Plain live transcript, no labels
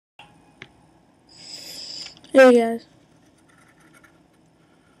Hey guys.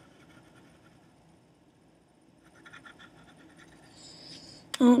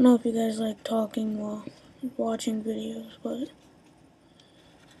 I don't know if you guys like talking while watching videos, but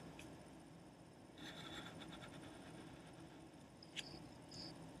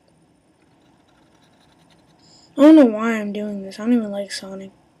I don't know why I'm doing this. I don't even like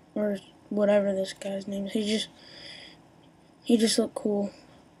Sonic or whatever this guy's name is. He just looked cool.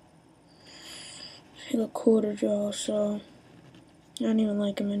 He looked cool to draw, so I don't even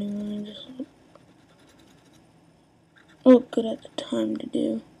like him anymore. He just looked good at the time to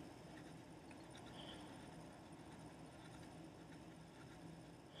do.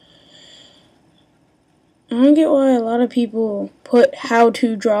 I don't get why a lot of people put how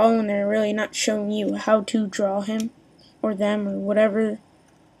to draw when they're really not showing you how to draw him or them or whatever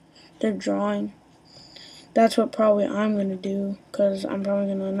they're drawing. That's what probably I'm going to do, because I'm probably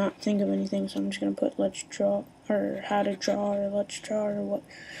going to not think of anything, so I'm just going to put let's draw, or how to draw, or let's draw, or what,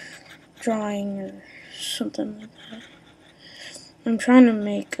 drawing, or something like that. I'm trying to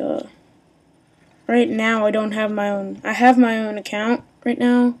make, right now I don't have my own, I have my own account right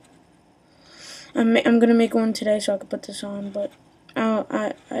now. I'm going to make one today so I can put this on, but I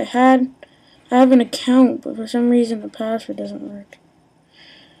have an account, but for some reason the password doesn't work.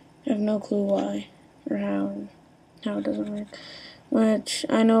 I have no clue why, or how it doesn't work. Which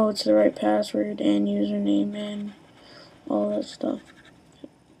I know it's the right password and username and all that stuff.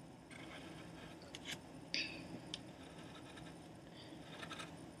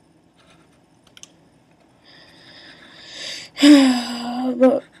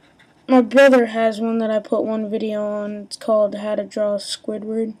 But my brother has one that I put one video on. It's called How to Draw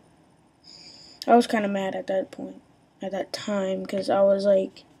Squidward. I was kind of mad at that point, at that time, because I was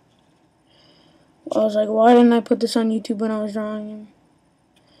like, why didn't I put this on YouTube when I was drawing him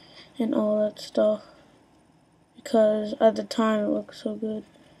and all that stuff? Because at the time it looked so good.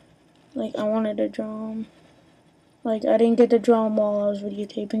 Like, I wanted to draw him. Like, I didn't get to draw him while I was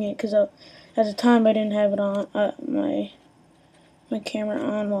videotaping it, because at the time I didn't have it on my camera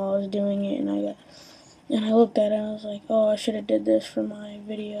on while I was doing it, and I looked at it and I was like, oh, I should have did this for my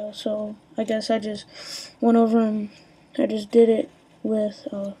video. So I guess I just went over and I just did it with,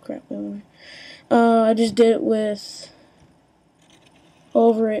 oh crap, I just did it with,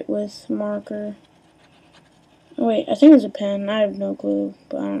 over it with marker. Oh, wait, I think it was a pen. I have no clue,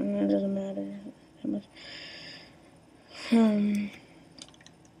 but I don't know, it doesn't matter that much. I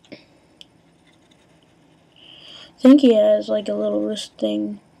think he has like a little wrist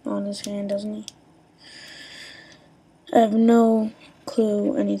thing on his hand, doesn't he? I have no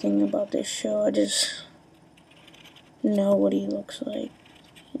clue anything about this show. I just know what he looks like.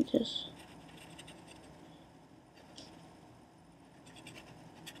 He just...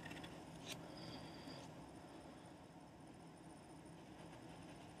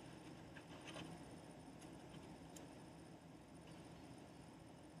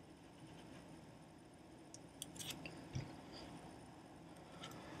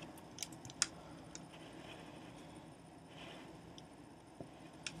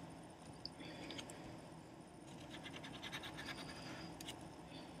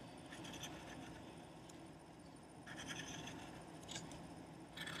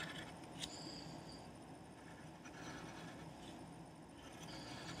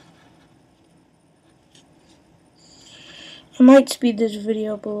 I might speed this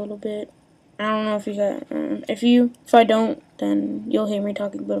video up a little bit. I don't know if you got, if I don't, then you'll hear me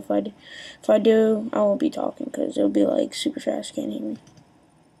talking, but if I do, I won't be talking, because it'll be like super fast, you can't hear me.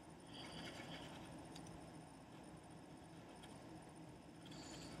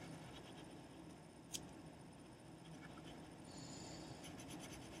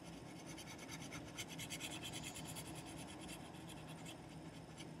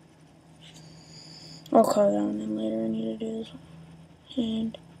 I'll call that one in later. I need to do this one.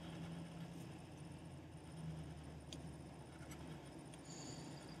 And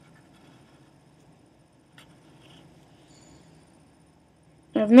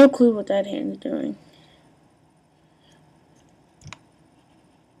I have no clue what that hand's doing.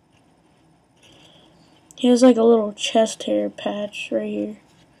 He has like a little chest hair patch right here.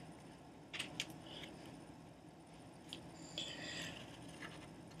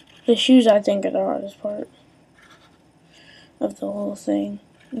 The shoes, I think, are the hardest part of the whole thing.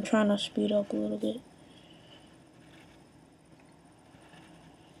 I'm trying to speed up a little bit.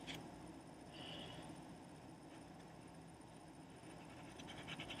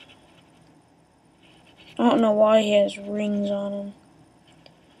 I don't know why he has rings on him.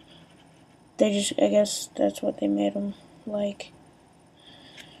 They just, I guess that's what they made him like.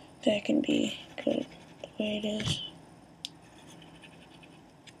 That can be good. way it is.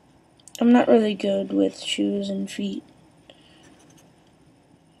 I'm not really good with shoes and feet.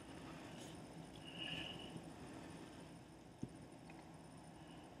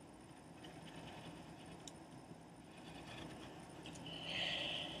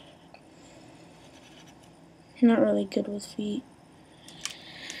 I'm not really good with feet.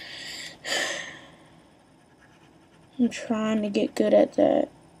 I'm trying to get good at that.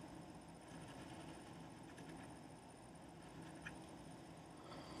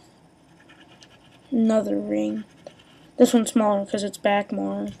 Another ring. This one's smaller because it's back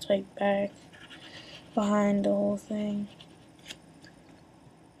more. It's like back behind the whole thing.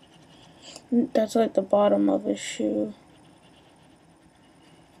 That's like the bottom of his shoe.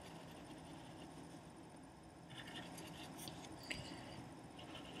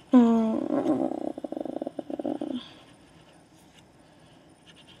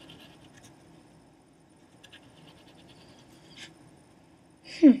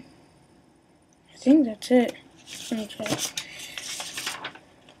 I think that's it. Okay.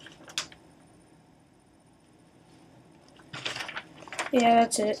 Yeah,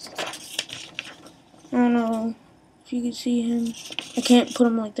 that's it. I don't know if you can see him. I can't put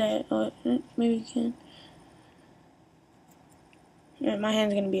him like that. Maybe you can. Yeah, my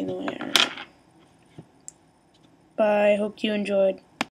hand's gonna be in the way. Alright. Bye. Hope you enjoyed.